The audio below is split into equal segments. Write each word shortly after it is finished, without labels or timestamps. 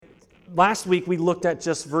last week we looked at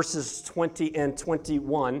just verses 20 and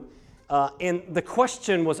 21, and the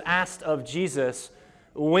question was asked of Jesus,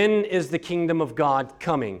 when is the kingdom of God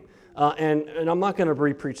coming? And I'm not going to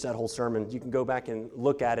re-preach that whole sermon. You can go back and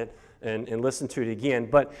look at it and listen to it again.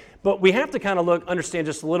 But we have to kind of understand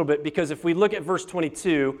just a little bit, because if we look at verse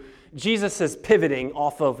 22, Jesus is pivoting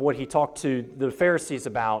off of what he talked to the Pharisees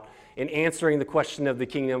about in answering the question of the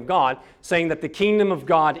kingdom of God, saying that the kingdom of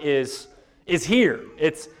God is here.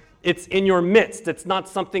 It's in your midst. It's not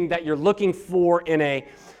something that you're looking for in a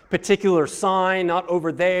particular sign, not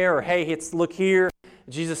over there, or hey, look here.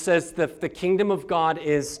 Jesus says that the kingdom of God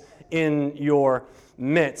is in your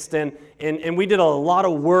midst. And we did a lot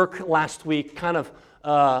of work last week kind of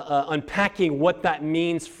unpacking what that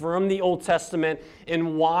means from the Old Testament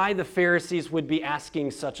and why the Pharisees would be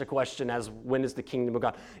asking such a question as, when is the kingdom of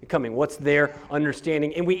God coming? What's their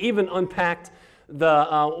understanding? And we even unpacked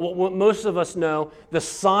what most of us know, the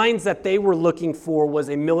signs that they were looking for was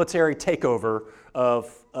a military takeover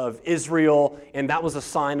of Israel, and that was a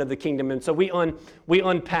sign of the kingdom. And so we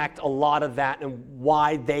unpacked a lot of that and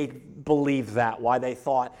why they believed that, why they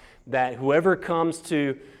thought that whoever comes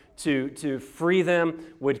to free them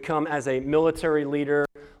would come as a military leader,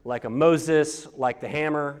 like a Moses, like the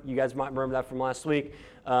hammer. You guys might remember that from last week.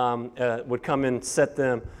 Would come and set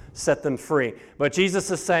them free. But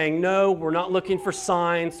Jesus is saying, no, we're not looking for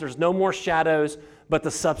signs. There's no more shadows, but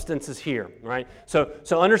the substance is here, right? So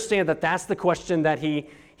understand that that's the question that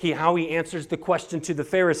how he answers the question to the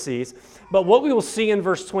Pharisees. But what we will see in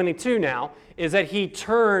verse 22 now is that he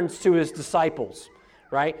turns to his disciples,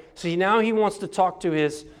 right? So now he wants to talk to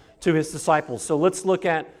his disciples. So let's look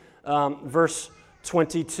at verse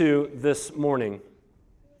 22 this morning.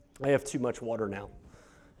 I have too much water now.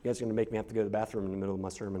 You guys are going to make me have to go to the bathroom in the middle of my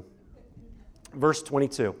sermon. Verse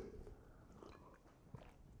 22.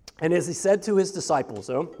 And as he said to his disciples,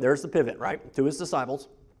 so there's the pivot, right? To his disciples.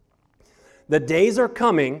 The days are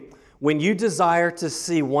coming when you desire to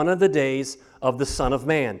see one of the days of the Son of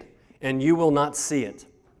Man, and you will not see it.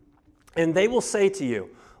 And they will say to you,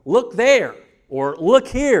 look there, or look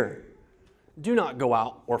here. Do not go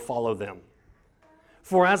out or follow them.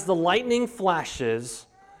 For as the lightning flashes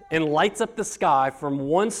and lights up the sky from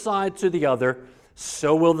one side to the other,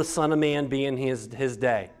 so will the Son of Man be in his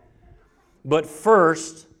day. But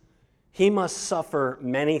first, he must suffer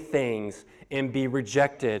many things and be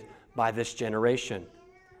rejected by this generation.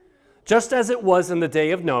 Just as it was in the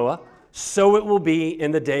day of Noah, so it will be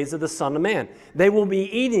in the days of the Son of Man. They will be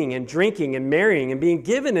eating and drinking and marrying and being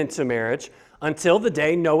given into marriage until the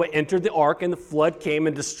day Noah entered the ark and the flood came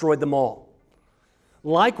and destroyed them all.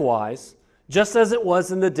 Likewise, just as it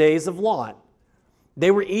was in the days of Lot,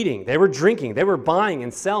 they were eating, they were drinking, they were buying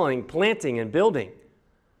and selling, planting and building.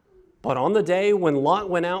 But on the day when Lot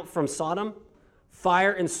went out from Sodom,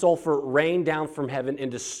 fire and sulfur rained down from heaven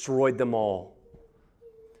and destroyed them all.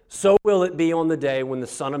 So will it be on the day when the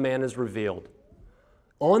Son of Man is revealed.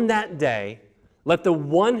 On that day, let the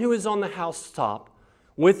one who is on the housetop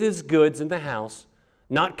with his goods in the house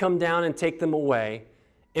not come down and take them away,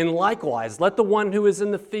 and likewise let the one who is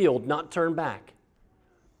in the field not turn back.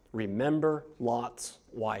 Remember Lot's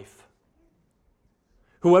wife.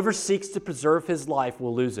 Whoever seeks to preserve his life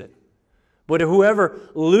will lose it, but whoever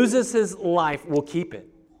loses his life will keep it.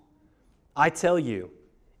 I tell you,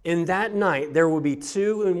 in that night there will be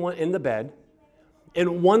two in the bed,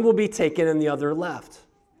 and one will be taken and the other left.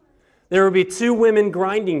 There will be two women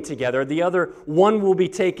grinding together, the other one will be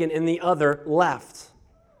taken and the other left.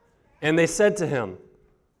 And they said to him,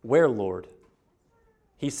 where, Lord?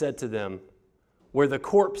 He said to them, where the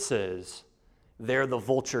corpse is, there the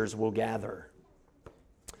vultures will gather.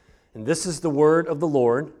 And this is the word of the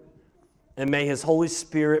Lord, and may his Holy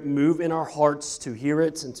Spirit move in our hearts to hear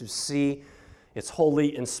it and to see its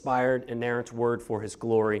holy, inspired, inerrant word for his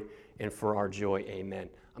glory and for our joy. Amen.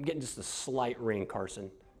 I'm getting just a slight ring, Carson.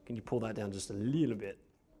 Can you pull that down just a little bit?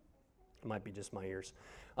 It might be just my ears.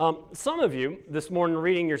 Some of you, this morning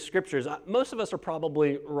reading your scriptures, most of us are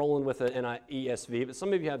probably rolling with an ESV, but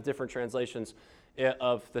some of you have different translations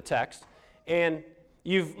of the text. And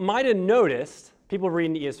you might have noticed, people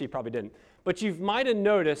reading the ESV probably didn't, but you might have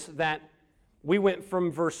noticed that we went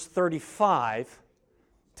from verse 35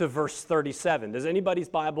 to verse 37. Does anybody's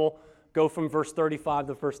Bible go from verse 35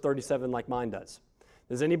 to verse 37 like mine does?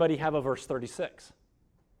 Does anybody have a verse 36?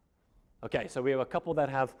 Okay, so we have a couple that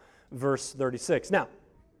have verse 36. Now,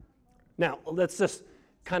 let's just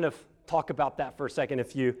kind of talk about that for a second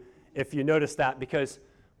if you notice that, because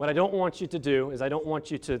what I don't want you to do is I don't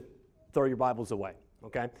want you to throw your Bibles away,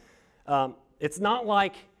 okay? It's not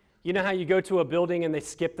like You know how you go to a building and they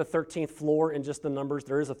skip the 13th floor and just the numbers?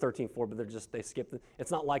 There is a 13th floor, but they skip it.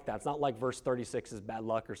 It's not like that. It's not like verse 36 is bad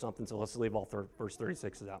luck or something, so let's leave all verse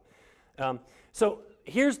 36 out. So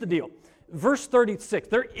here's the deal. Verse 36,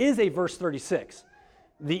 there is a verse 36.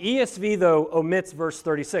 The ESV, though, omits verse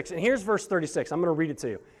 36. And here's verse 36. I'm going to read it to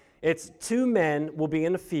you. It's 2 men will be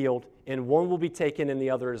in the field, and one will be taken and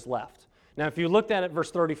the other is left. Now, if you looked at it,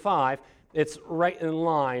 verse 35, it's right in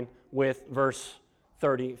line with verse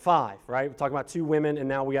 35, right? We're talking about 2 women, and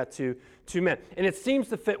now we got two men. And it seems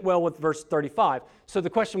to fit well with verse 35. So the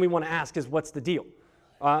question we want to ask is, what's the deal?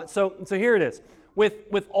 So here it is.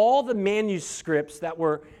 With all the manuscripts that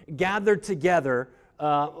were gathered together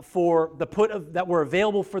for that were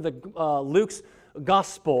available for the Luke's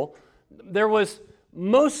gospel, there was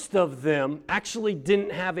most of them actually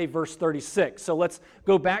didn't have a verse 36. So let's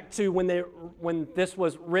go back to when this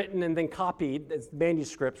was written and then copied. As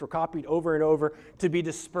manuscripts were copied over and over to be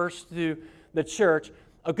dispersed to the church.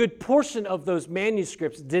 A good portion of those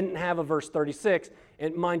manuscripts didn't have a verse 36,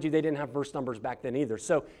 and mind you, they didn't have verse numbers back then either.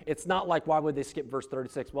 So it's not like, why would they skip verse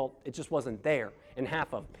 36? Well, it just wasn't there in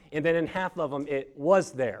half of them. And then in half of them, it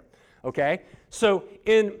was there, okay? So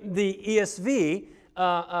in the ESV,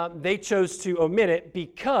 they chose to omit it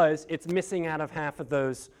because it's missing out of half of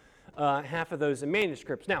those in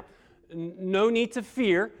manuscripts. Now, no need to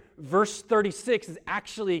fear. Verse 36 is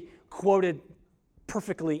actually quoted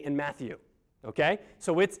perfectly in Matthew. Okay?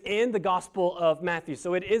 So it's in the Gospel of Matthew.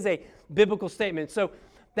 So it is a biblical statement. So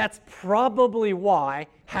that's probably why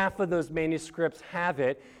half of those manuscripts have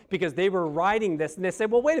it, because they were writing this and they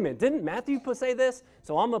said, well, wait a minute, didn't Matthew say this?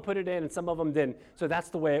 So I'm going to put it in, and some of them didn't. So that's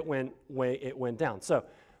the way it went down. So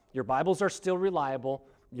your Bibles are still reliable.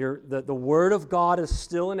 The Word of God is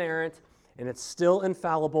still inerrant, and it's still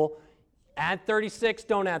infallible. Add 36,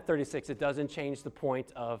 don't add 36. It doesn't change the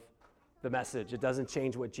point of the message. It doesn't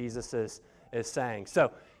change what Jesus is saying.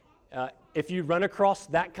 So if you run across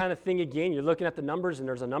that kind of thing again, you're looking at the numbers and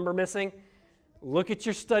there's a number missing, look at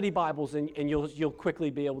your study Bibles and you'll quickly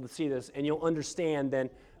be able to see this, and you'll understand then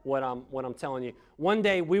what I'm telling you. One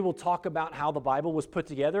day we will talk about how the Bible was put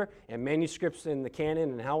together and manuscripts in the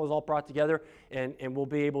canon and how it was all brought together, and we'll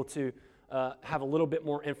be able to have a little bit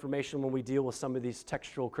more information when we deal with some of these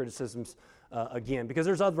textual criticisms again, because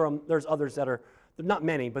there's others that are, not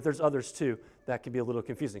many, but there's others too that can be a little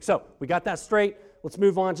confusing. So we got that straight. Let's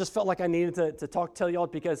move on. Just felt like I needed to tell y'all,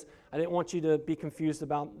 because I didn't want you to be confused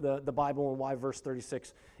about the Bible and why verse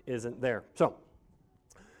 36 isn't there. So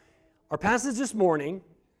our passage this morning,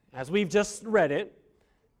 as we've just read it,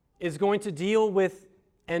 is going to deal with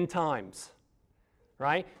end times,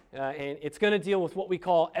 right? And it's going to deal with what we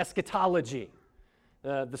call eschatology,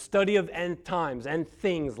 the study of end times, end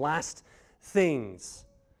things, last things.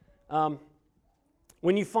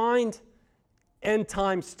 When you find end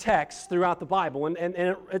times texts throughout the Bible, and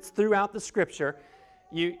it's throughout the Scripture,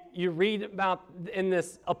 you read about in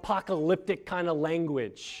this apocalyptic kind of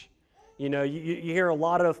language. You know, you hear a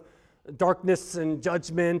lot of darkness and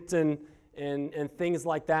judgment and things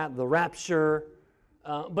like that, the rapture.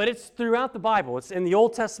 But it's throughout the Bible. It's in the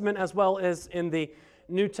Old Testament as well as in the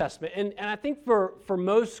New Testament. And I think for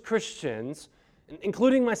most Christians,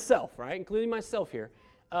 including myself, right? Including myself here,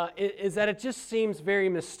 is that it just seems very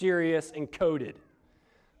mysterious and coded.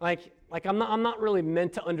 Like I'm not really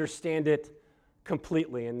meant to understand it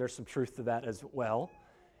completely, and there's some truth to that as well.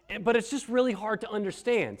 But it's just really hard to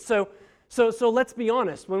understand. So let's be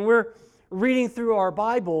honest. When we're reading through our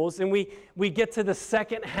Bibles and we get to the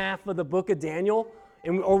second half of the book of Daniel,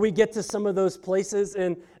 or we get to some of those places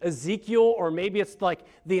in Ezekiel, or maybe it's like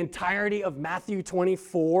the entirety of Matthew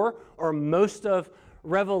 24 or most of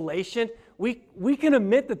Revelation, we can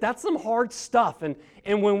admit that that's some hard stuff.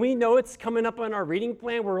 And when we know it's coming up on our reading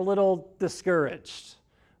plan, we're a little discouraged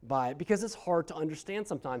by it because it's hard to understand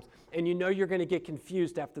sometimes. And you know you're going to get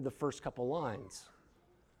confused after the first couple lines.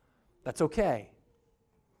 That's okay.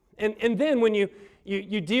 And then when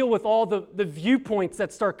you deal with all the viewpoints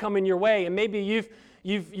that start coming your way, and maybe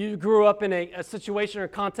you grew up in a situation or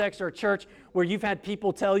context or a church where you've had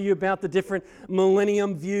people tell you about the different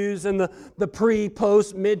millennium views and the pre,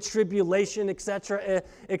 post, mid-tribulation, et cetera,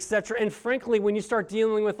 et cetera. And frankly, when you start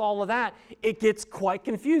dealing with all of that, it gets quite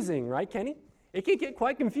confusing, right, Kenny? It can get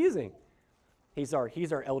quite confusing. He's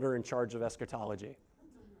our elder in charge of eschatology,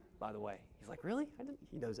 by the way. He's like, really?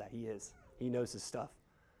 He knows that. He is. He knows his stuff.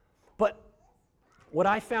 But what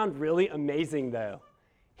I found really amazing, though,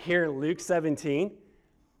 here in Luke 17,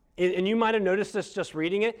 and you might have noticed this just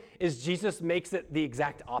reading it, is Jesus makes it the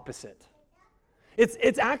exact opposite.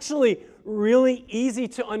 It's actually really easy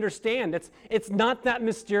to understand. It's not that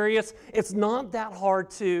mysterious. It's not that hard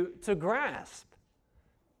to grasp.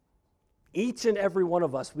 Each and every one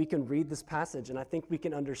of us, we can read this passage, and I think we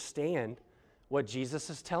can understand what Jesus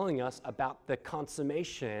is telling us about the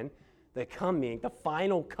consummation, the coming, the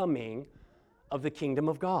final coming of the kingdom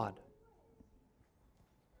of God.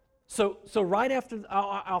 So right off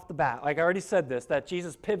the bat, like I already said this, that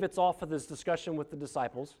Jesus pivots off of this discussion with the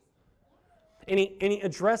disciples, and he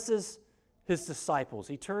addresses his disciples.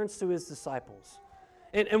 He turns to his disciples.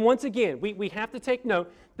 And once again, we have to take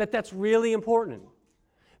note that that's really important.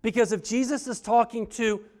 Because if Jesus is talking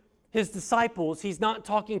to his disciples, he's not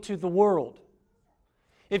talking to the world.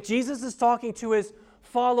 If Jesus is talking to his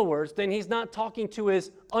followers, then he's not talking to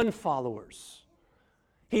his unfollowers.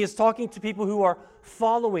 He is talking to people who are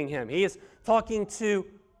following him. He is talking to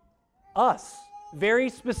us. Very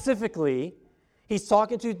specifically, he's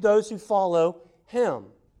talking to those who follow him.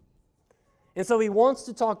 And so he wants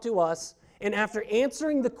to talk to us, and after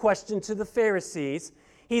answering the question to the Pharisees,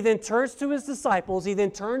 he then turns to his disciples, he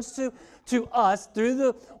then turns to us through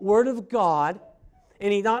the Word of God,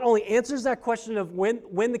 and he not only answers that question of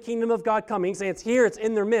when the kingdom of God comes, saying it's here, it's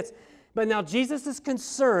in their midst, but now Jesus is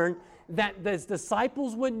concerned that his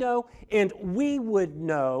disciples would know and we would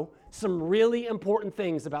know some really important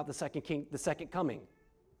things about the second coming,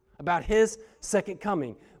 about his second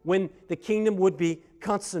coming, when the kingdom would be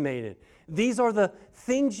consummated. These are the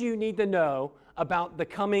things you need to know about the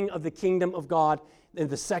coming of the kingdom of God and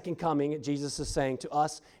the second coming, Jesus is saying to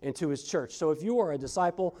us and to his church. So if you are a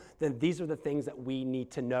disciple, then these are the things that we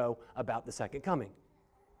need to know about the second coming.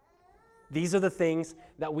 These are the things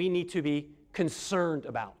that we need to be concerned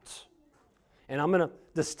about. And I'm going to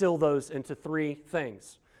distill those into three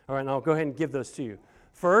things. All right, and I'll go ahead and give those to you.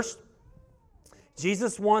 First,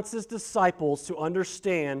 Jesus wants his disciples to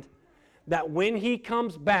understand that when he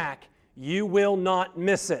comes back, you will not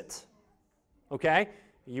miss it. Okay?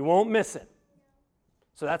 You won't miss it.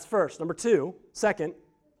 So that's first. Number two, second,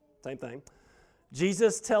 same thing.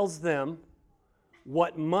 Jesus tells them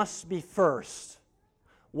what must be first.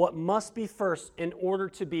 What must be first in order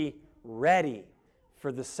to be ready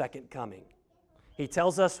for the second coming. He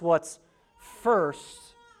tells us what's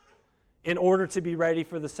first in order to be ready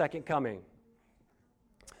for the second coming.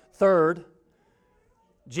 Third,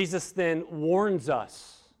 Jesus then warns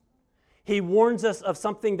us. He warns us of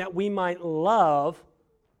something that we might love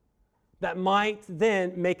that might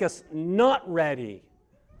then make us not ready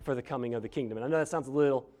for the coming of the kingdom. And I know that sounds a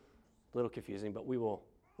little confusing, but we'll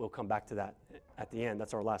come back to that at the end.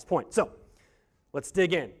 That's our last point. So let's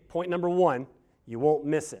dig in. Point number one, you won't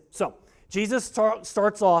miss it. So Jesus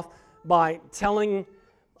starts off by telling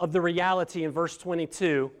of the reality in verse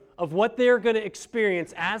 22 of what they're going to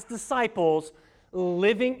experience as disciples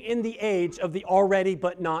living in the age of the already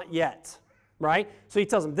but not yet, right? So he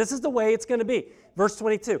tells them, this is the way it's going to be. Verse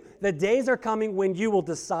 22, the days are coming when you will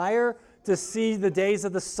desire to see the days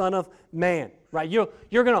of the Son of Man, right? You're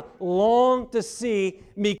going to long to see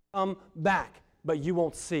me come back, but you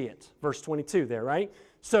won't see it. Verse 22 there, right?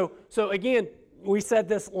 So again, we said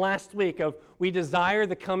this last week of we desire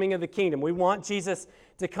the coming of the kingdom. We want Jesus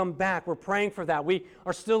to come back. We're praying for that. We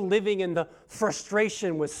are still living in the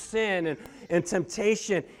frustration with sin and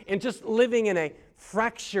temptation and just living in a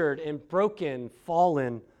fractured and broken,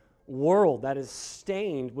 fallen world that is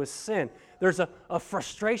stained with sin. There's a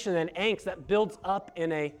frustration and angst that builds up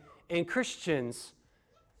in Christians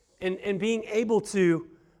in being able to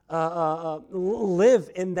live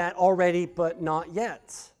in that already but not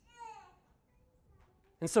yet.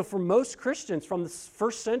 And so for most Christians from the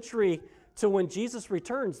first century to when Jesus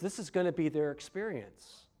returns, this is going to be their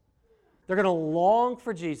experience. They're going to long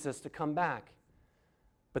for Jesus to come back,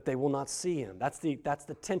 but they will not see him. That's the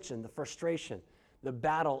tension, the frustration, the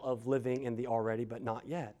battle of living in the already but not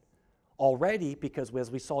yet. Already, because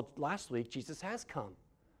as we saw last week, Jesus has come.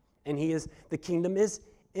 And the kingdom is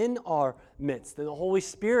in our midst. And the Holy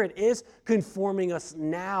Spirit is conforming us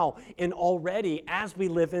now and already as we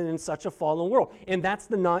live in such a fallen world. And that's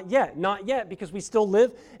the not yet. Not yet, because we still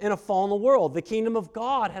live in a fallen world. The kingdom of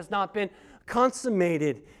God has not been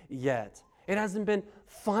consummated yet. It hasn't been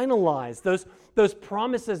finalized. Those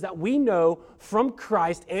promises that we know from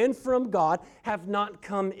Christ and from God have not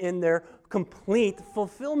come in their complete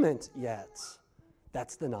fulfillment yet.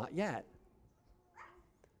 That's the not yet.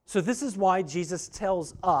 So this is why Jesus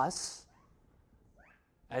tells us,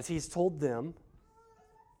 as he's told them,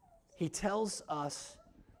 he tells us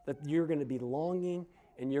that you're going to be longing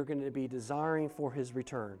and you're going to be desiring for his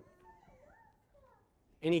return.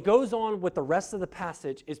 And he goes on with the rest of the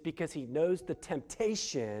passage is because he knows the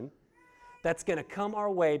temptation that's going to come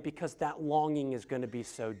our way because that longing is going to be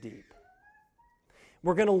so deep.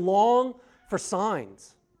 We're going to long for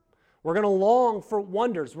signs. We're going to long for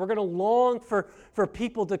wonders. We're going to long for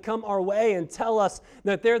people to come our way and tell us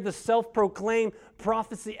that they're the self-proclaimed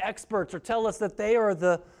prophecy experts or tell us that they are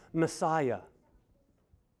the Messiah.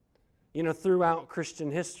 You know, throughout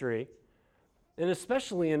Christian history, and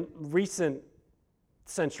especially in recent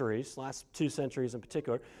centuries, last 2 centuries in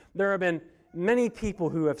particular, there have been many people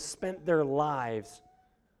who have spent their lives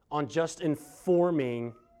on just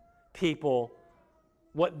informing people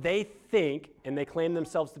what they think, and they claim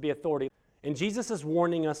themselves to be authority. And Jesus is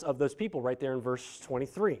warning us of those people right there in verse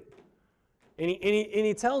 23. And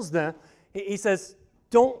he tells them, he says,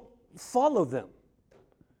 don't follow them.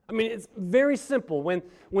 I mean, it's very simple.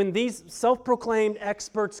 When these self-proclaimed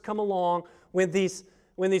experts come along, when these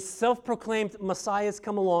self-proclaimed messiahs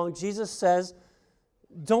come along, Jesus says,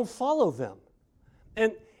 don't follow them.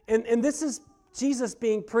 And this is Jesus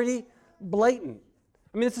being pretty blatant.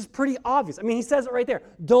 I mean, this is pretty obvious. I mean, he says it right there.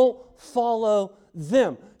 Don't follow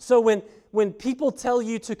them. So when people tell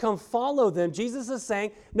you to come follow them, Jesus is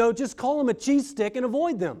saying, no, just call them a cheese stick and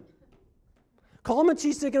avoid them. Call them a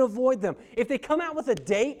cheese stick and avoid them. If they come out with a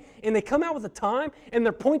date and they come out with a time and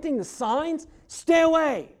they're pointing to signs, stay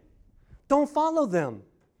away. Don't follow them.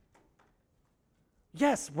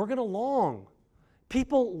 Yes, we're going to long.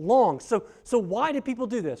 People long. So why do people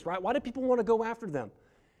do this, right? Why do people want to go after them?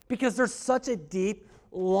 Because there's such a deep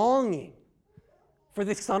longing for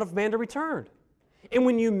the Son of Man to return. And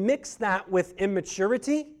when you mix that with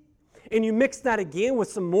immaturity, and you mix that again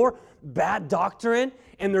with some more bad doctrine,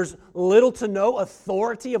 and there's little to no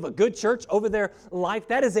authority of a good church over their life,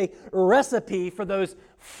 that is a recipe for those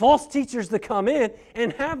false teachers to come in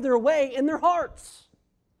and have their way in their hearts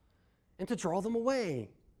and to draw them away.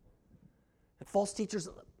 And false teachers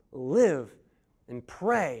live and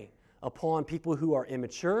prey upon people who are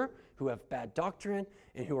immature, who have bad doctrine,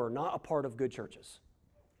 and who are not a part of good churches.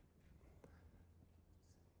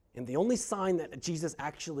 And the only sign that Jesus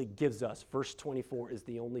actually gives us, verse 24, is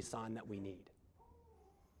the only sign that we need.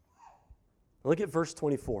 Look at verse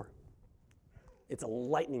 24. It's a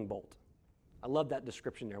lightning bolt. I love that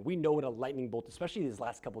description there. We know what a lightning bolt, especially these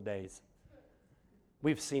last couple days.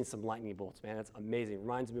 We've seen some lightning bolts, man. It's amazing. It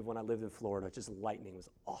reminds me of when I lived in Florida. Just lightning was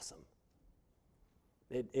awesome.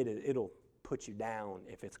 It'll put you down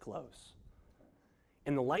if it's close.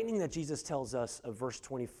 And the lightning that Jesus tells us of verse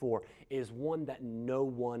 24 is one that no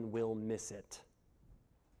one will miss it.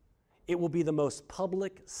 It will be the most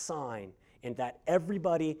public sign, and that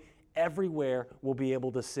everybody, everywhere will be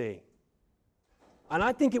able to see. And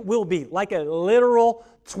I think it will be like a literal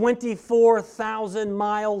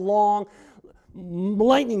 24,000-mile long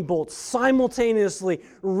lightning bolts simultaneously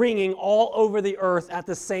ringing all over the earth at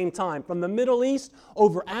the same time. From the Middle East,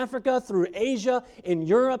 over Africa, through Asia, in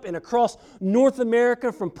Europe, and across North America,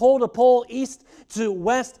 from pole to pole, east to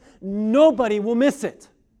west. Nobody will miss it.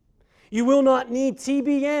 You will not need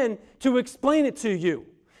TBN to explain it to you.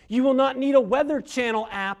 You will not need a Weather Channel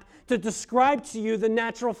app to describe to you the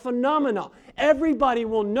natural phenomena. Everybody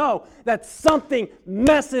will know that something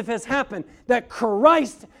massive has happened, that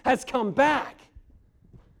Christ has come back.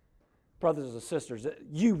 Brothers and sisters,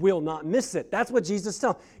 you will not miss it. That's what Jesus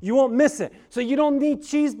tells you. You won't miss it. So you don't need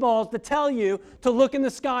cheese balls to tell you to look in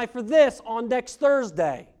the sky for this on next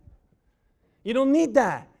Thursday. You don't need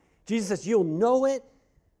that. Jesus says, you'll know it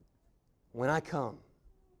when I come.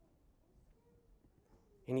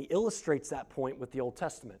 And he illustrates that point with the Old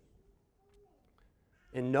Testament.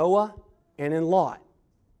 In Noah and in Lot.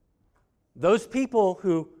 Those people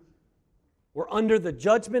who were under the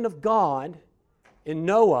judgment of God in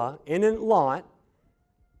Noah and in Lot,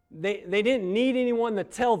 they didn't need anyone to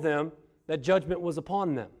tell them that judgment was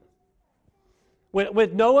upon them.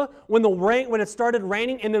 With Noah, when it started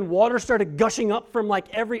raining and then water started gushing up from like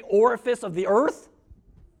every orifice of the earth,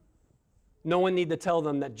 no one needed to tell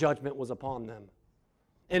them that judgment was upon them.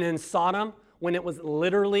 And in Sodom, when it was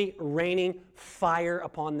literally raining fire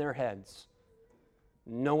upon their heads,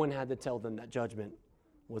 no one had to tell them that judgment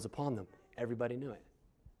was upon them. Everybody knew it.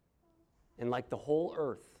 And like the whole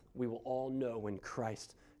earth, we will all know when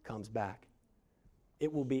Christ comes back.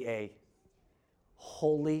 It will be a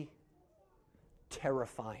holy,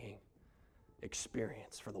 terrifying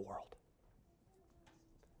experience for the world.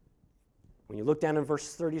 When you look down in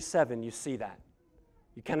verse 37, you see that.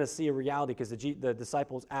 You kind of see a reality because the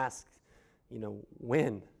disciples asked,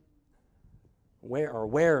 when?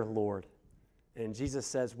 Where, Lord? And Jesus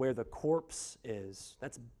says, where the corpse is.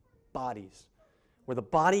 That's bodies. Where the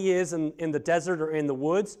body is in the desert or in the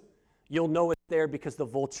woods, you'll know it's there because the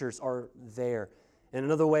vultures are there. And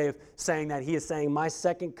another way of saying that, he is saying, my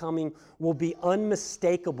second coming will be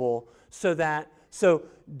unmistakable, so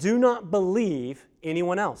do not believe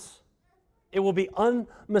anyone else. It will be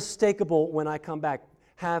unmistakable when I come back.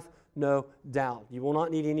 Have no doubt. You will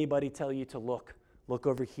not need anybody tell you to look. Look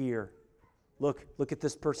over here. Look at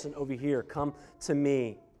this person over here. Come to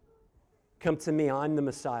me. Come to me. I'm the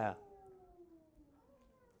Messiah.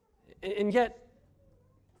 And yet,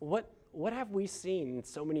 what have we seen in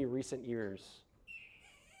so many recent years?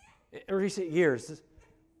 In recent years,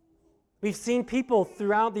 we've seen people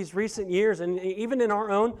throughout these recent years, and even in our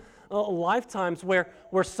own lifetimes, where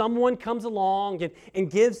someone comes along and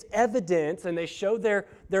gives evidence, and they show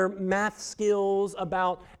their math skills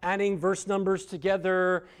about adding verse numbers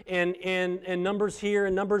together, and numbers here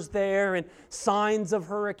and numbers there, and signs of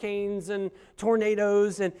hurricanes and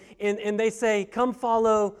tornadoes, and they say, "Come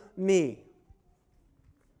follow me."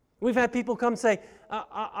 We've had people come say,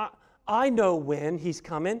 I know when he's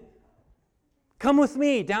coming. Come with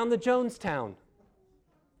me down to Jonestown.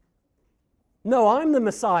 No, I'm the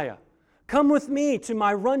Messiah. Come with me to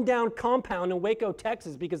my rundown compound in Waco,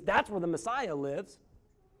 Texas, because that's where the Messiah lives.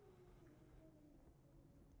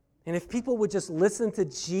 And if people would just listen to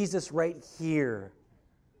Jesus right here,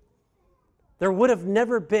 there would have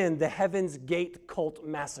never been the Heaven's Gate cult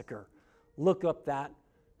massacre. Look up that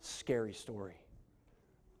scary story.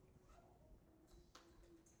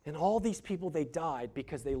 And all these people, they died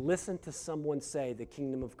because they listened to someone say the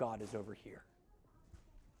kingdom of God is over here.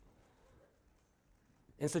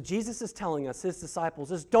 And so Jesus is telling us, his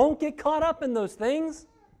disciples, is don't get caught up in those things.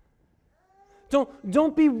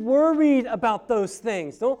 Don't be worried about those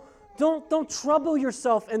things. Don't trouble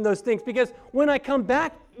yourself in those things, because when I come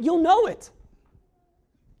back, you'll know it.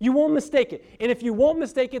 You won't mistake it. And if you won't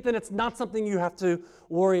mistake it, then it's not something you have to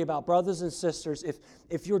worry about. Brothers and sisters,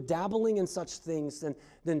 if you're dabbling in such things,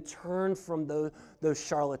 then turn from those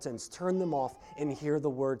charlatans. Turn them off and hear the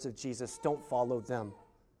words of Jesus. Don't follow them.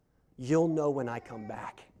 You'll know when I come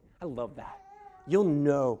back. I love that. You'll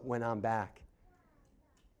know when I'm back.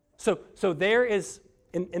 So there is,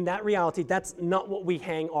 in that reality, that's not what we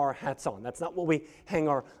hang our hats on. That's not what we hang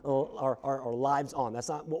our lives on. That's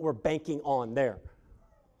not what we're banking on there.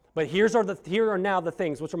 But here are now the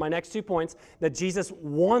things, which are my next 2 points, that Jesus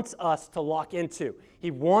wants us to lock into.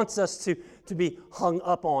 He wants us to be hung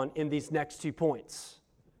up on in these next 2 points.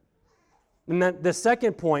 And then the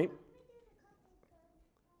second point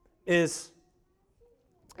is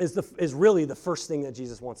really the first thing that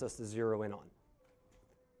Jesus wants us to zero in on.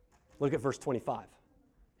 Look at verse 25,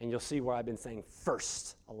 and you'll see where I've been saying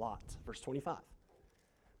first a lot. Verse 25.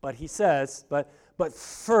 But he says, but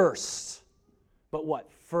first, but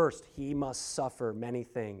what? First, he must suffer many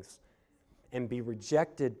things and be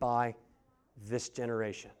rejected by this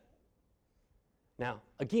generation. Now,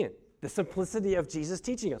 again, the simplicity of Jesus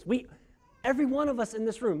teaching us. Every one of us in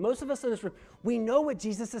this room, most of us in this room, we know what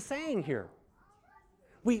Jesus is saying here.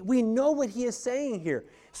 We know what he is saying here.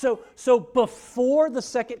 So before the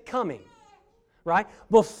second coming, right?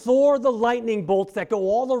 Before the lightning bolts that go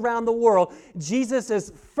all around the world, Jesus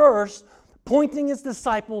is first pointing his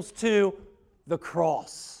disciples to the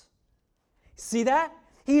cross. See that?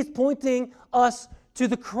 He's pointing us to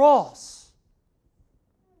the cross.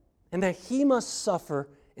 And that he must suffer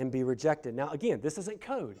and be rejected. Now, again, this isn't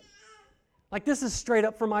code. Like, this is straight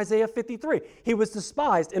up from Isaiah 53. He was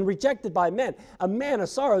despised and rejected by men, a man of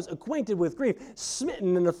sorrows, acquainted with grief,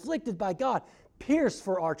 smitten and afflicted by God, pierced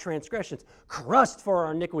for our transgressions, crushed for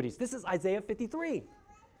our iniquities. This is Isaiah 53.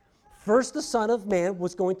 First, the Son of Man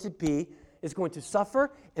is going to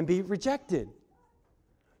suffer and be rejected.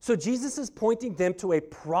 So Jesus is pointing them to a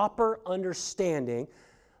proper understanding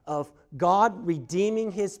of God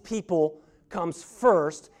redeeming his people comes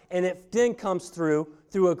first, and it then comes through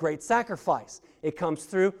a great sacrifice. It comes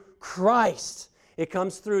through Christ. It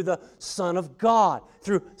comes through the Son of God,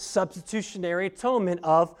 through substitutionary atonement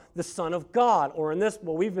of the Son of God, or in this,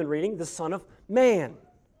 what we've been reading, the Son of Man,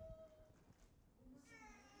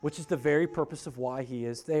 which is the very purpose of why he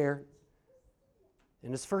is there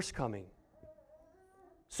in his first coming.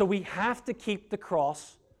 So we have to keep the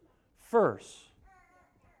cross first.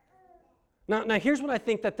 Now here's what I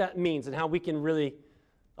think that means and how we can really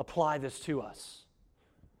apply this to us.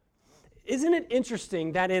 Isn't it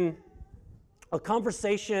interesting that in a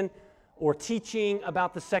conversation or teaching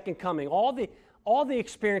about the second coming, all the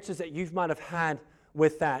experiences that you might have had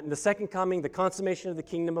with that, and the second coming, the consummation of the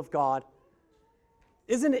kingdom of God,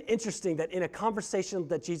 isn't it interesting that in a conversation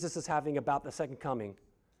that Jesus is having about the second coming,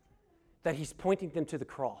 that he's pointing them to the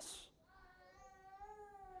cross?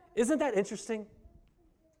 Isn't that interesting?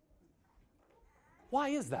 Why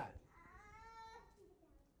is that?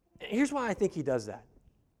 Here's why I think he does that.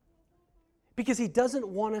 Because he doesn't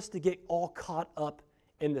want us to get all caught up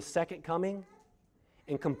in the second coming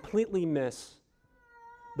and completely miss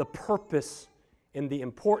the purpose and the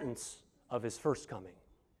importance of his first coming.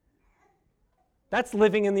 That's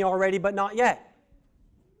living in the already but not yet.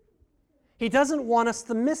 He doesn't want us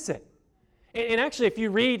to miss it. And actually, if you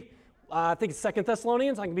read, I think it's 2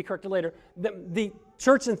 Thessalonians, I can be corrected later, the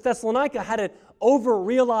church in Thessalonica had an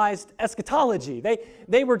over-realized eschatology.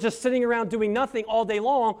 They were just sitting around doing nothing all day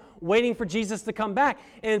long, waiting for Jesus to come back.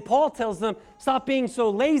 And Paul tells them, stop being so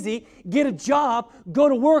lazy, get a job, go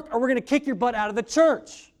to work, or we're going to kick your butt out of the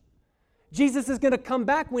church. Jesus is going to come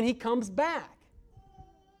back when he comes back.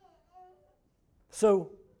 So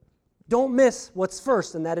don't miss what's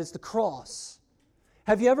first, and that is the cross.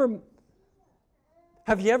 Have you ever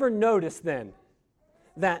noticed then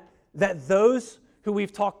that those who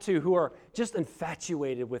we've talked to who are just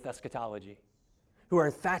infatuated with eschatology, who are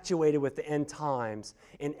infatuated with the end times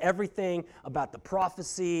and everything about the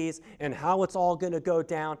prophecies and how it's all going to go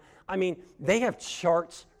down, I mean, they have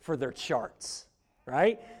charts for their charts,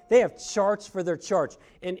 right? They have charts for their charts.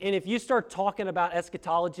 And if you start talking about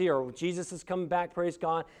eschatology or Jesus is coming back, praise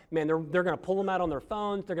God, man, they're going to pull them out on their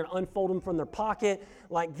phones. They're going to unfold them from their pocket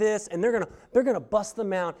like this, and they're going to bust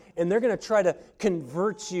them out, and they're going to try to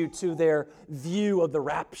convert you to their view of the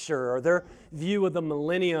rapture or their view of the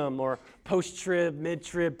millennium or post-trib,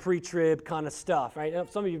 mid-trib, pre-trib kind of stuff, right?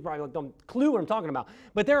 Some of you probably don't clue what I'm talking about.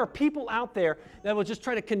 But there are people out there that will just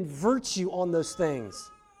try to convert you on those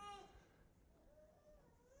things.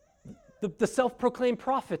 The self-proclaimed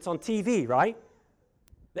prophets on TV, right?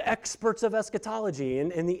 The experts of eschatology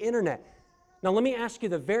and the internet. Now let me ask you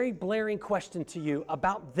the very blaring question to you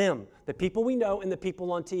about them, the people we know and the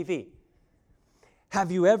people on TV.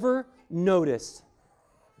 Have you ever noticed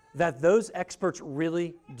that those experts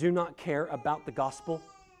really do not care about the gospel?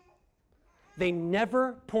 They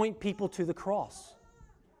never point people to the cross.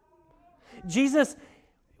 Jesus,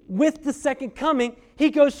 with the second coming, he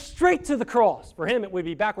goes straight to the cross. For him, it would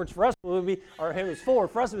be backwards. For us, it would be, or it was forward.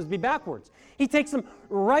 For us, it would be backwards. He takes them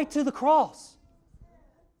right to the cross.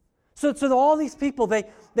 So all these people, they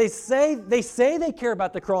say they care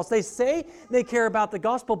about the cross. They say they care about the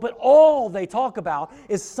gospel, but all they talk about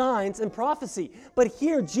is signs and prophecy. But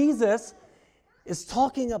here, Jesus is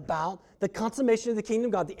talking about the consummation of the kingdom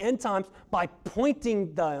of God, the end times, by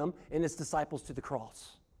pointing them and his disciples to the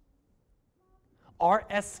cross. Our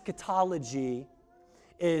eschatology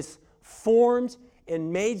is formed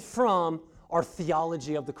and made from our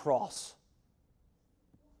theology of the cross.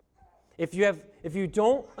 If you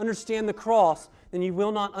don't understand the cross, then you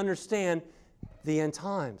will not understand the end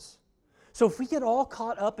times. So if we get all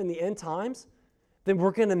caught up in the end times, then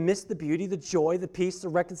we're going to miss the beauty, the joy, the peace, the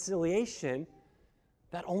reconciliation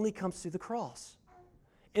that only comes through the cross.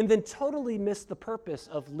 And then totally miss the purpose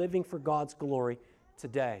of living for God's glory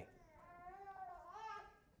today.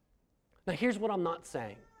 Now, here's what I'm not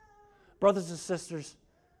saying. Brothers and sisters,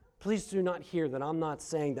 please do not hear that I'm not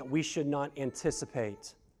saying that we should not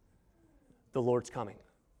anticipate the Lord's coming.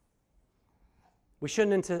 We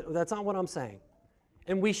shouldn't, that's not what I'm saying.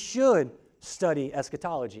 And we should study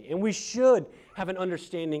eschatology, and we should have an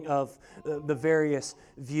understanding of the various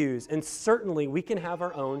views. And certainly we can have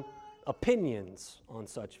our own opinions on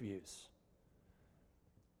such views.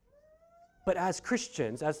 But as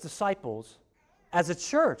Christians, as disciples, as a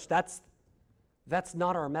church, that's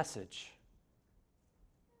not our message.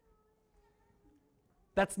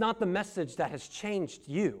 That's not the message that has changed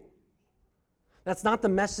you. That's not the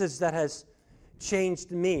message that has changed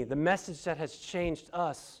me. The message that has changed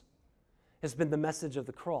us has been the message of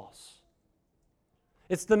the cross.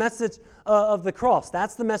 It's the message of the cross.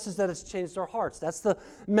 That's the message that has changed our hearts. That's the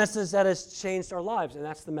message that has changed our lives, and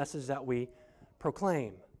that's the message that we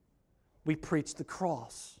proclaim. We preach the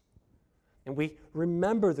cross. And we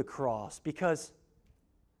remember the cross, because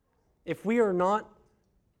if we are not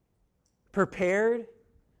prepared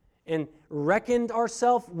and reckoned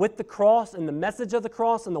ourselves with the cross and the message of the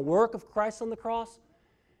cross and the work of Christ on the cross,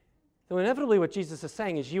 then inevitably what Jesus is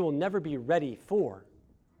saying is you will never be ready for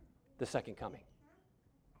the second coming.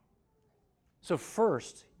 So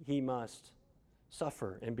first, he must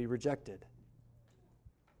suffer and be rejected.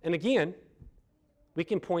 And again, we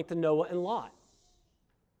can point to Noah and Lot.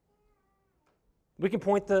 We can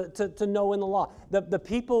point to Noah and the law. The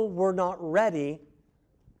people were not ready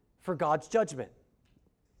for God's judgment,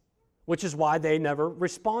 which is why they never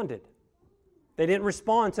responded. They didn't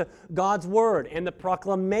respond to God's word and the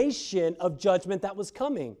proclamation of judgment that was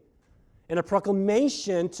coming, and a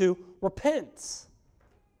proclamation to repent.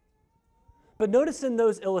 But notice in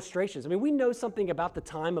those illustrations, I mean, we know something about the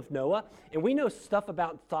time of Noah, and we know stuff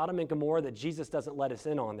about Sodom and Gomorrah that Jesus doesn't let us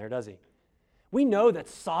in on there, does he? We know that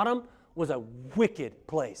Sodom was a wicked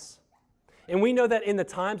place. And we know that in the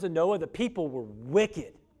times of Noah, the people were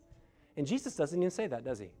wicked. And Jesus doesn't even say that,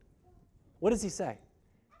 does he? What does he say?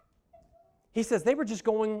 He says they were just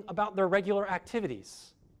going about their regular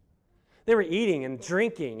activities. They were eating and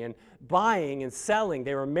drinking and buying and selling.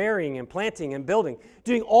 They were marrying and planting and building,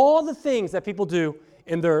 doing all the things that people do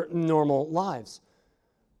in their normal lives.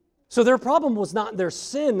 So their problem was not their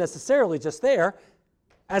sin necessarily just there,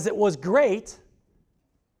 as it was great.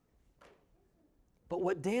 But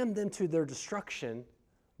what damned them to their destruction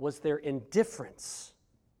was their indifference.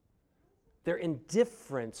 Their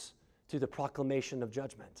indifference to the proclamation of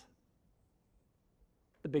judgment.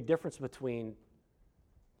 The big difference between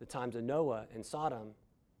the times of Noah and Sodom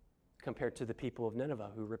compared to the people of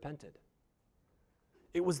Nineveh who repented.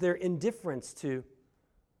 It was their indifference to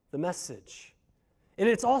the message. And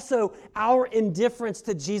it's also our indifference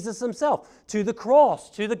to Jesus himself, to the cross,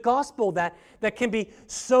 to the gospel that can be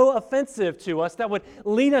so offensive to us that would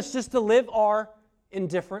lead us just to live our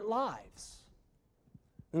indifferent lives.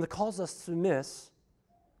 And that causes us to miss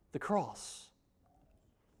the cross.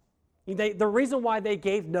 The reason why they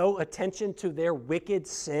gave no attention to their wicked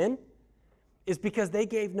sin is because they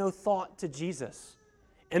gave no thought to Jesus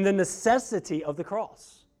and the necessity of the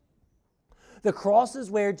cross. The cross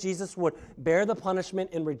is where Jesus would bear the punishment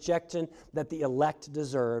and rejection that the elect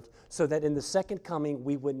deserved, so that in the second coming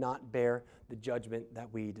we would not bear the judgment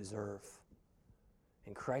that we deserve.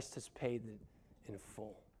 And Christ has paid it in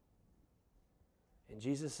full. And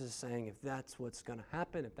Jesus is saying, if that's what's going to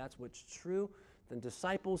happen, if that's what's true, then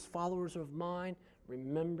disciples, followers of mine,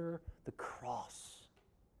 remember the cross.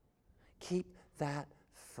 Keep that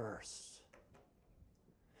first.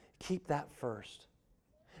 Keep that first.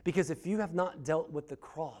 Because if you have not dealt with the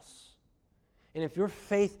cross, and if your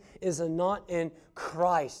faith is not in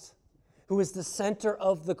Christ, who is the center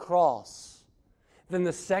of the cross, then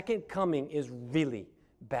the second coming is really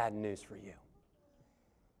bad news for you.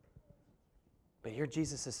 But here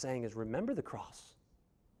Jesus is saying is remember the cross.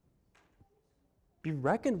 Be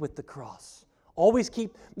reckoned with the cross. Always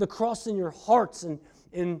keep the cross in your hearts and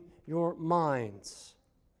in your minds,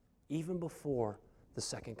 even before the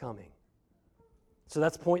second coming. So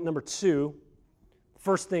that's point number 2.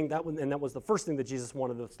 First thing, that was the first thing that Jesus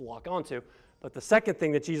wanted us to lock onto. But the second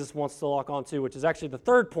thing that Jesus wants to lock onto, which is actually the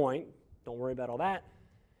third point, don't worry about all that,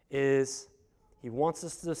 is he wants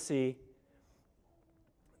us to see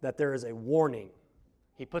that there is a warning.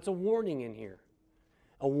 He puts a warning in here.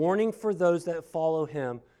 A warning for those that follow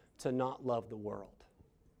him to not love the world.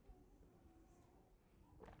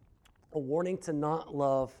 A warning to not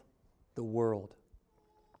love the world.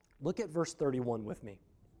 Look at verse 31 with me.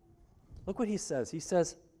 Look what he says. He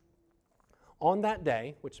says, on that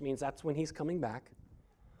day, which means that's when he's coming back,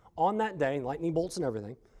 on that day, lightning bolts and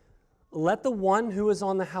everything, let the one who is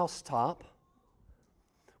on the housetop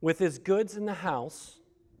with his goods in the house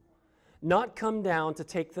not come down to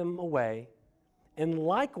take them away, and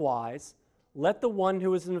likewise, let the one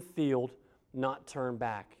who is in the field not turn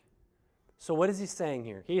back. So what is he saying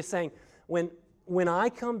here? He is saying, when I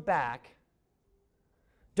come back,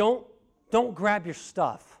 don't grab your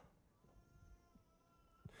stuff.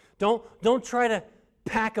 Don't try to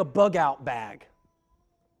pack a bug-out bag.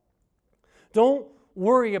 Don't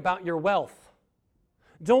worry about your wealth.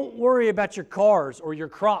 Don't worry about your cars or your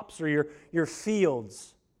crops or your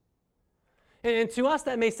fields. And to us,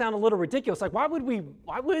 that may sound a little ridiculous. Like, why would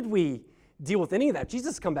we deal with any of that?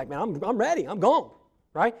 Jesus come back, man, I'm ready. I'm gone,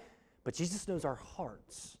 right? But Jesus knows our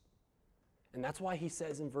hearts. And that's why he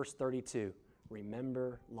says in verse 32,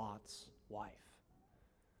 remember Lot's wife.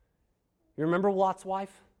 You remember Lot's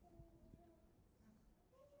wife?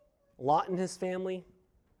 Lot and his family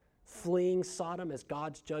fleeing Sodom as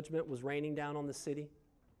God's judgment was raining down on the city.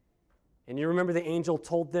 And you remember the angel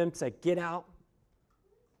told them to get out,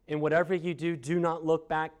 and whatever you do, do not look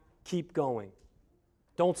back, keep going.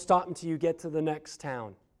 Don't stop until you get to the next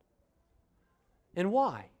town. And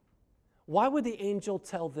why? Why would the angel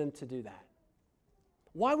tell them to do that?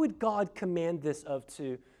 Why would God command this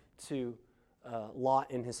to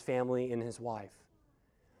Lot and his family and his wife?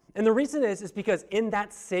 And the reason is because in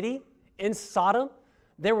that city, in Sodom,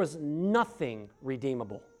 there was nothing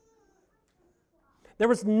redeemable. There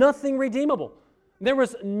was nothing redeemable. There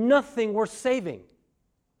was nothing worth saving.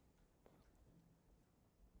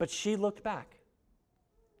 But she looked back.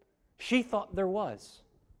 She thought there was.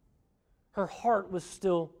 Her heart was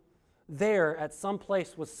still there at some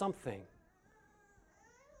place with something.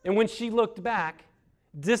 And when she looked back,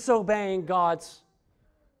 disobeying God's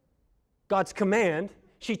command,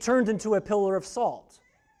 she turned into a pillar of salt.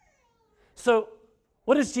 So,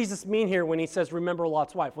 what does Jesus mean here when he says, remember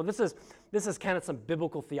Lot's wife? Well, this is kind of some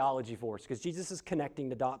biblical theology for us, because Jesus is connecting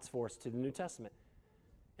the dots for us to the New Testament.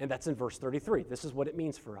 And that's in verse 33. This is what it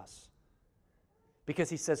means for us. Because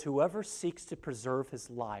he says, whoever seeks to preserve his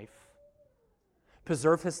life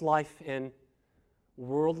in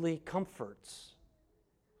worldly comforts,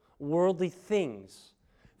 worldly things,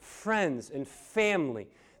 friends and family,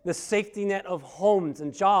 the safety net of homes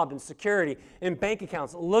and job and security and bank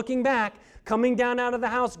accounts, looking back, coming down out of the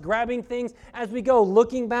house, grabbing things as we go,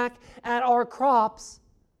 looking back at our crops.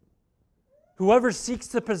 Whoever seeks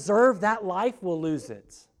to preserve that life will lose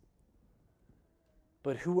it.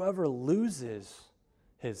 But whoever loses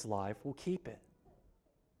his life will keep it.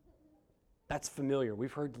 That's familiar.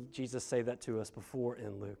 We've heard Jesus say that to us before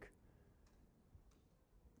in Luke.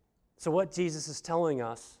 So what Jesus is telling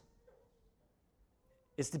us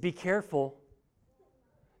is to be careful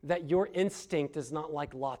that your instinct is not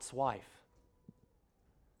like Lot's wife,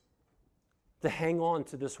 to hang on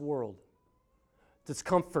to this world, its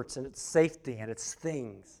comforts and its safety and its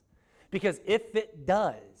things. Because if it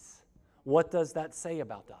does, what does that say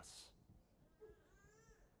about us?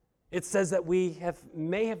 It says that we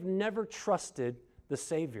may have never trusted the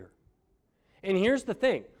Savior. And here's the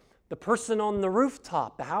thing. The person on the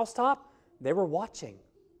rooftop, the housetop, they were watching.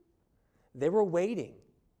 They were waiting.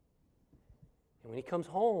 And when he comes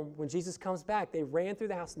home, when Jesus comes back, they ran through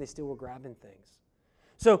the house and they still were grabbing things.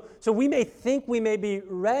 So we may think we may be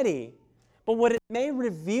ready, but what it may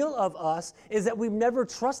reveal of us is that we've never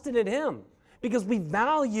trusted in him. Because we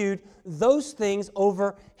valued those things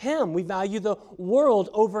over him. We value the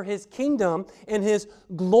world over his kingdom and his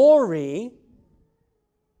glory.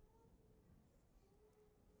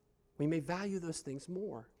 We may value those things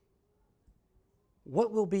more.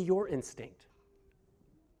 What will be your instinct?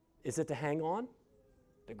 Is it to hang on?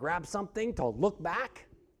 To grab something? To look back?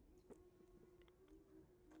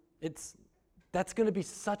 That's going to be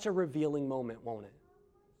such a revealing moment, won't it?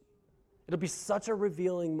 It'll be such a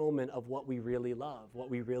revealing moment of what we really love, what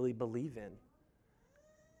we really believe in,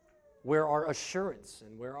 where our assurance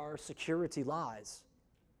and where our security lies,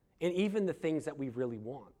 and even the things that we really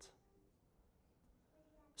want.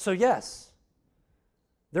 So yes,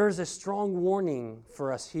 there is a strong warning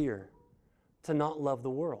for us here to not love the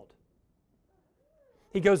world.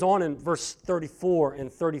 He goes on in verse 34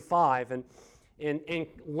 and 35, and in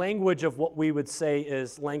language of what we would say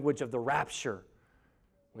is language of the rapture.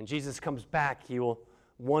 When Jesus comes back,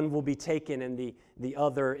 one will be taken and the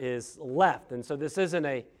other is left. And so this isn't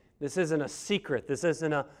a secret. This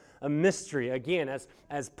isn't a mystery. Again,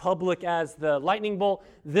 as public as the lightning bolt,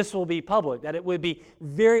 this will be public. That it would be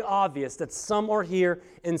very obvious that some are here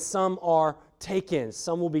and some are taken.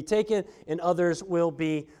 Some will be taken and others will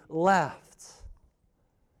be left.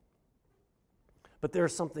 But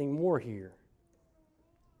there's something more here.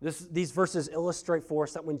 These verses illustrate for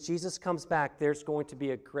us that when Jesus comes back, there's going to be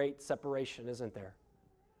a great separation, isn't there?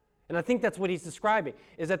 And I think that's what he's describing,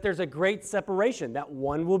 is that there's a great separation, that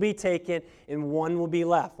one will be taken and one will be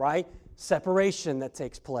left, right? Separation that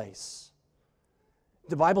takes place.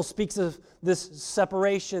 The Bible speaks of this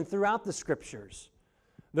separation throughout the Scriptures.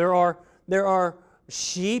 There are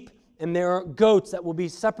sheep and there are goats that will be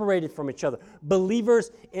separated from each other. Believers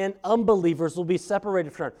and unbelievers will be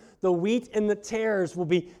separated from each other. The wheat and the tares will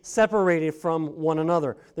be separated from one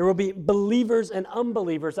another. There will be believers and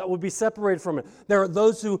unbelievers that will be separated from it. There are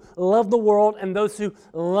those who love the world and those who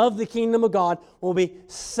love the kingdom of God will be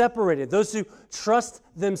separated. Those who trust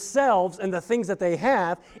themselves and the things that they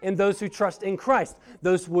have and those who trust in Christ.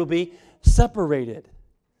 Those will be separated.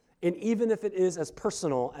 And even if it is as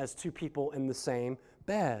personal as two people in the same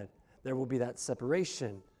bed, there will be that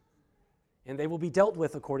separation. And they will be dealt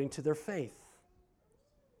with according to their faith.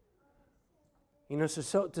 You know,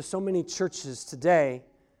 so to so many churches today,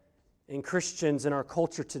 and Christians in our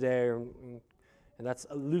culture today, and that's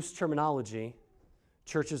a loose terminology,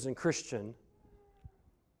 churches and Christian,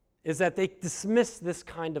 is that they dismiss this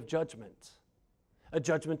kind of judgment, a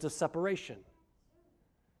judgment of separation.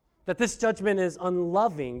 That this judgment is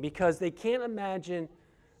unloving because they can't imagine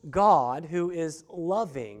God, who is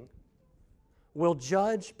loving, will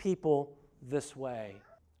judge people this way.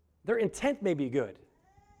 Their intent may be good.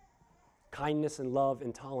 Kindness and love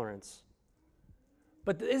and tolerance.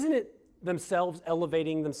 But isn't it themselves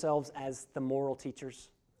elevating themselves as the moral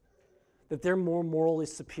teachers? That they're more morally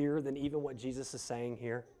superior than even what Jesus is saying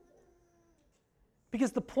here?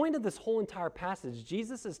 Because the point of this whole entire passage,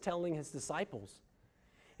 Jesus is telling his disciples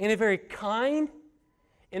in a very kind,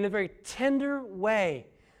 in a very tender way,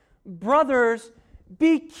 brothers,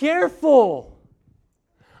 be careful.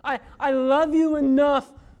 I love you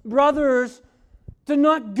enough, brothers, to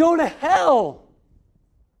not go to hell.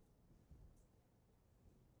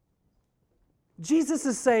 Jesus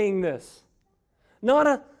is saying this. Not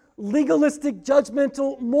a legalistic,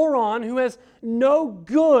 judgmental moron who has no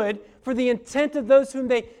good for the intent of those whom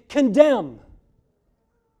they condemn.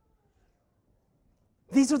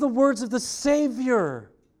 These are the words of the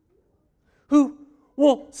Savior, who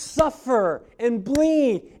will suffer and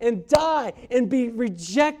bleed and die and be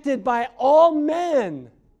rejected by all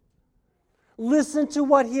men. Listen to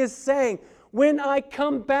what he is saying. When I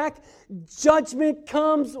come back, judgment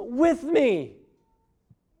comes with me.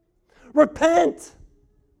 Repent.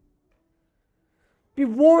 Be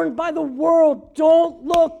warned by the world. Don't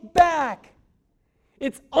look back.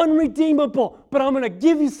 It's unredeemable, but I'm going to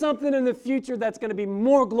give you something in the future that's going to be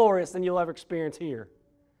more glorious than you'll ever experience here.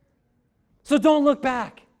 So don't look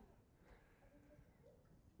back.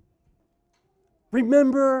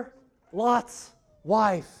 Remember Lot's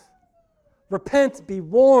wife. Repent, be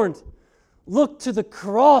warned. Look to the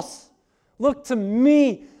cross. Look to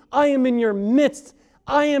me. I am in your midst.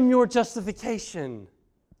 I am your justification.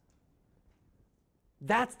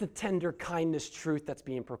 That's the tender kindness truth that's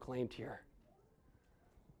being proclaimed here.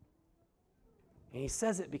 And he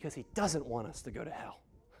says it because he doesn't want us to go to hell.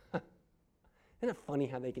 Isn't it funny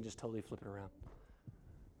how they can just totally flip it around?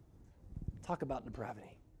 Talk about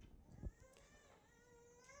depravity.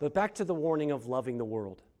 But back to the warning of loving the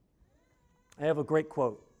world. I have a great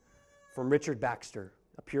quote from Richard Baxter,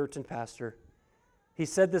 a Puritan pastor. He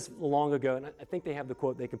said this long ago, and I think they have the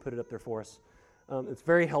quote. They can put it up there for us. It's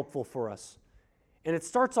very helpful for us. And it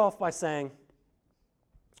starts off by saying,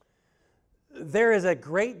 there is a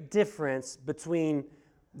great difference between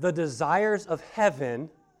the desires of heaven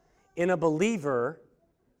in a believer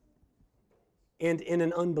and in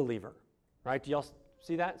an unbeliever. Right? Do y'all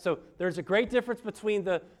see that? So there's a great difference between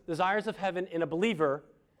the desires of heaven in a believer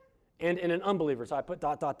and in an unbeliever. So I put ...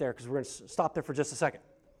 there because we're going to stop there for just a second.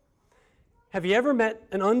 Have you ever met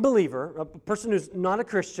an unbeliever, a person who's not a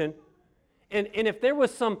Christian, and if there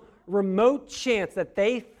was some remote chance that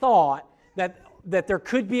they thought that there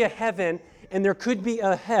could be a heaven and there could be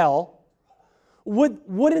a hell,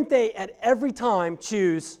 wouldn't they at every time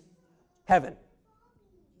choose heaven?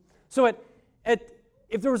 So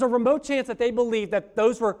if there was a remote chance that they believed that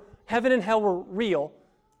those were heaven and hell were real,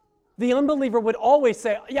 the unbeliever would always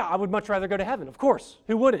say, yeah, I would much rather go to heaven. Of course.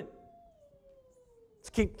 Who wouldn't? Let's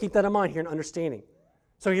keep that in mind here and understanding.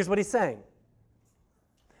 So here's what he's saying.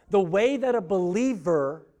 The way that a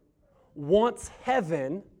believer wants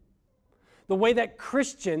heaven, the way that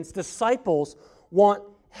Christians, disciples, want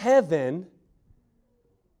heaven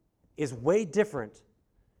is way different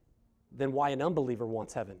than why an unbeliever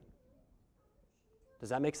wants heaven. Does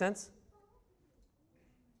that make sense?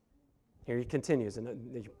 Here he continues,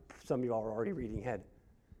 and some of you are already reading ahead.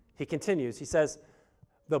 He continues, he says,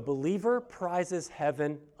 the believer prizes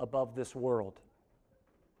heaven above this world.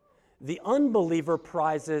 The unbeliever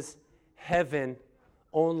prizes heaven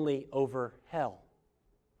only over hell.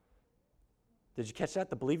 Did you catch that?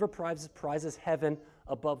 The believer prizes heaven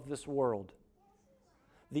above this world.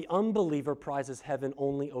 The unbeliever prizes heaven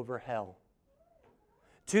only over hell.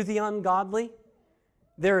 To the ungodly,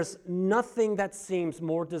 there is nothing that seems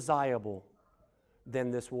more desirable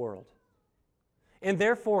than this world. And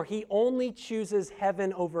therefore, he only chooses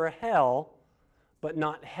heaven over hell, but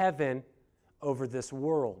not heaven over this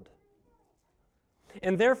world.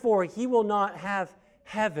 And therefore, he will not have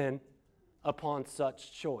heaven upon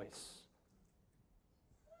such choice.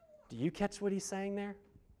 Do you catch what he's saying there?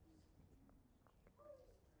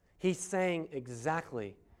 He's saying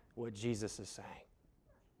exactly what Jesus is saying.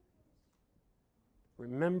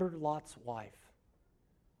 Remember Lot's wife.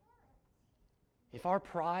 If our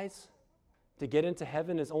prize to get into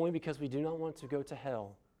heaven is only because we do not want to go to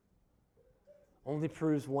hell, only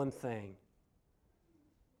proves one thing,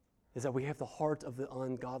 is that we have the heart of the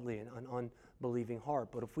ungodly and an unbelieving heart.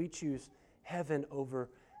 But if we choose heaven over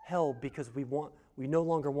hell because we no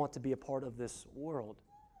longer want to be a part of this world,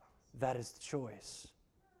 that is the choice.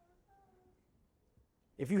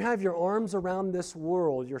 If you have your arms around this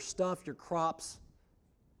world, your stuff, your crops,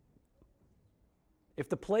 if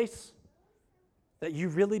the place that you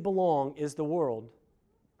really belong is the world,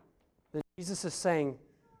 then Jesus is saying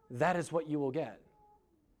that is what you will get.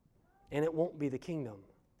 And it won't be the kingdom.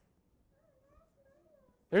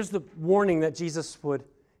 There's the warning that Jesus would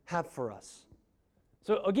have for us.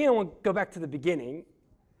 So again, I want to go back to the beginning.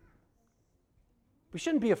 We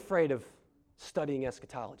shouldn't be afraid of studying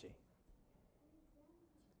eschatology.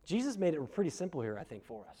 Jesus made it pretty simple here, I think,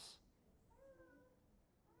 for us.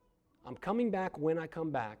 I'm coming back when I come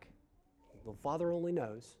back. The Father only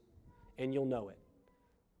knows, and you'll know it.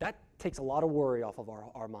 That takes a lot of worry off of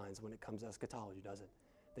our minds when it comes to eschatology, doesn't it?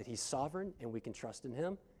 That he's sovereign and we can trust in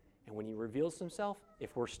him. And when he reveals himself,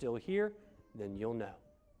 if we're still here, then you'll know.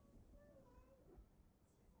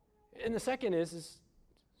 And the second is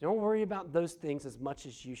don't worry about those things as much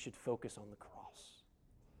as you should focus on the cross.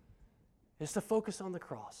 It's to focus on the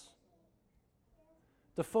cross.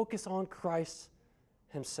 To focus on Christ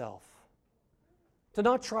himself. To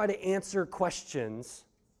not try to answer questions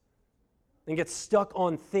and get stuck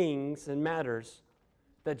on things and matters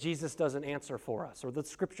that Jesus doesn't answer for us or that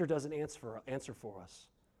Scripture doesn't answer for us.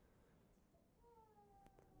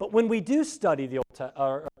 But when we do study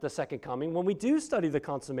the second coming, when we do study the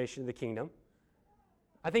consummation of the kingdom,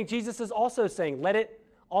 I think Jesus is also saying, let it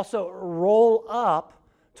also roll up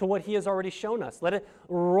to what he has already shown us. Let it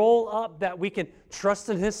roll up that we can trust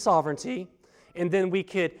in his sovereignty, and then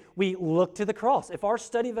we look to the cross. If our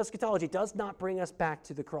study of eschatology does not bring us back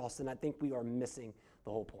to the cross, then I think we are missing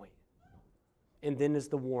the whole point. And then is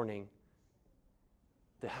the warning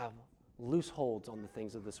to have loose holds on the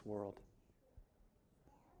things of this world,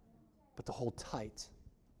 but to hold tight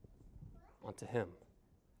onto him,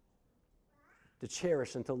 to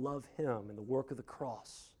cherish and to love him and the work of the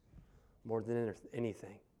cross more than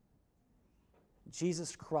anything.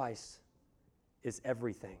 Jesus Christ is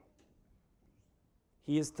everything.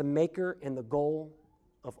 He is the maker and the goal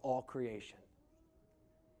of all creation.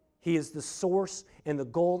 He is the source and the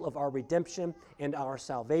goal of our redemption and our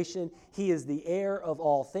salvation. He is the heir of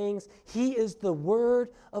all things. He is the Word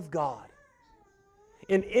of God.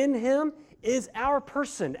 And in him is our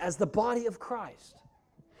person as the body of Christ.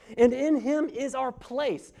 And in him is our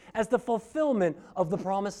place as the fulfillment of the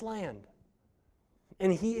promised land.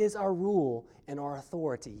 And he is our rule and our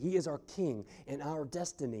authority. He is our king and our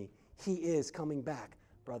destiny. He is coming back,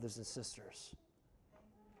 brothers and sisters.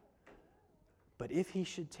 But if he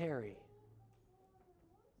should tarry,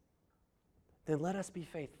 then let us be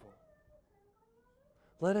faithful.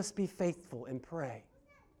 Let us be faithful and pray.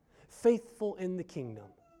 Faithful in the kingdom.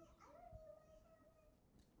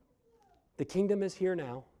 The kingdom is here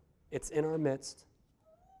now. It's in our midst.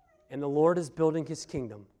 And the Lord is building his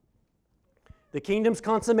kingdom. The kingdom's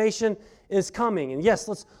consummation is coming. And yes,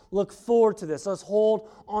 let's look forward to this. Let's hold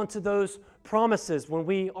on to those promises when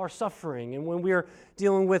we are suffering and when we are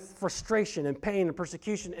dealing with frustration and pain and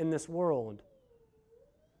persecution in this world.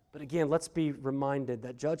 But again, let's be reminded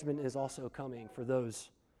that judgment is also coming for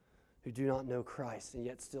those who do not know Christ and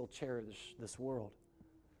yet still cherish this world.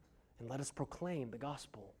 And let us proclaim the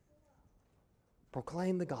gospel.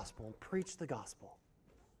 Proclaim the gospel and preach the gospel,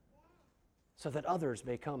 so that others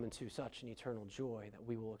may come into such an eternal joy that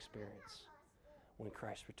we will experience when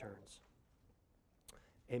Christ returns.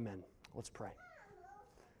 Amen. Let's pray.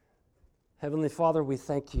 Heavenly Father, we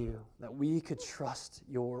thank you that we could trust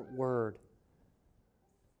your word.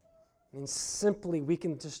 And simply we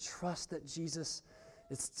can just trust that Jesus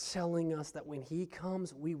is telling us that when he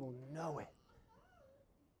comes, we will know it.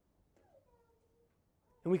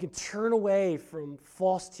 And we can turn away from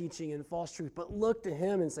false teaching and false truth, but look to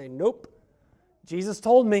him and say, nope, Jesus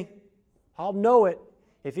told me. I'll know it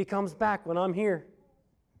if he comes back when I'm here.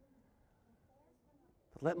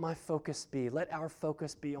 But let our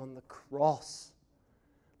focus be on the cross.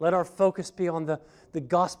 Let our focus be on the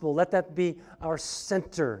gospel. Let that be our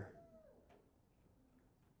center.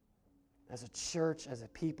 As a church, as a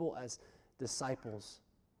people, as disciples.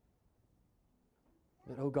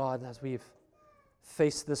 But, oh God, as we've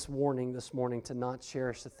faced this warning this morning to not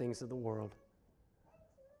cherish the things of the world,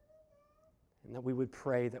 and that we would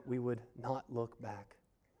pray that we would not look back.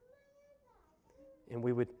 And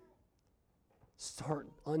we would start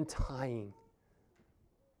untying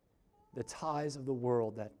the ties of the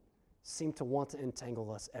world that seem to want to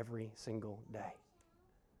entangle us every single day.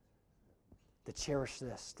 To cherish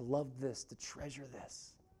this, to love this, to treasure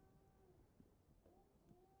this.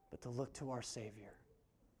 But to look to our Savior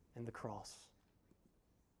and the cross.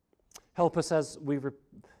 Help us as we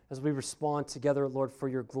respond together, Lord, for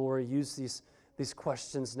your glory. Use these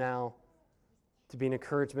questions now to be an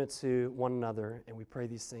encouragement to one another. And we pray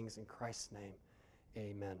these things in Christ's name.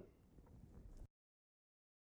 Amen.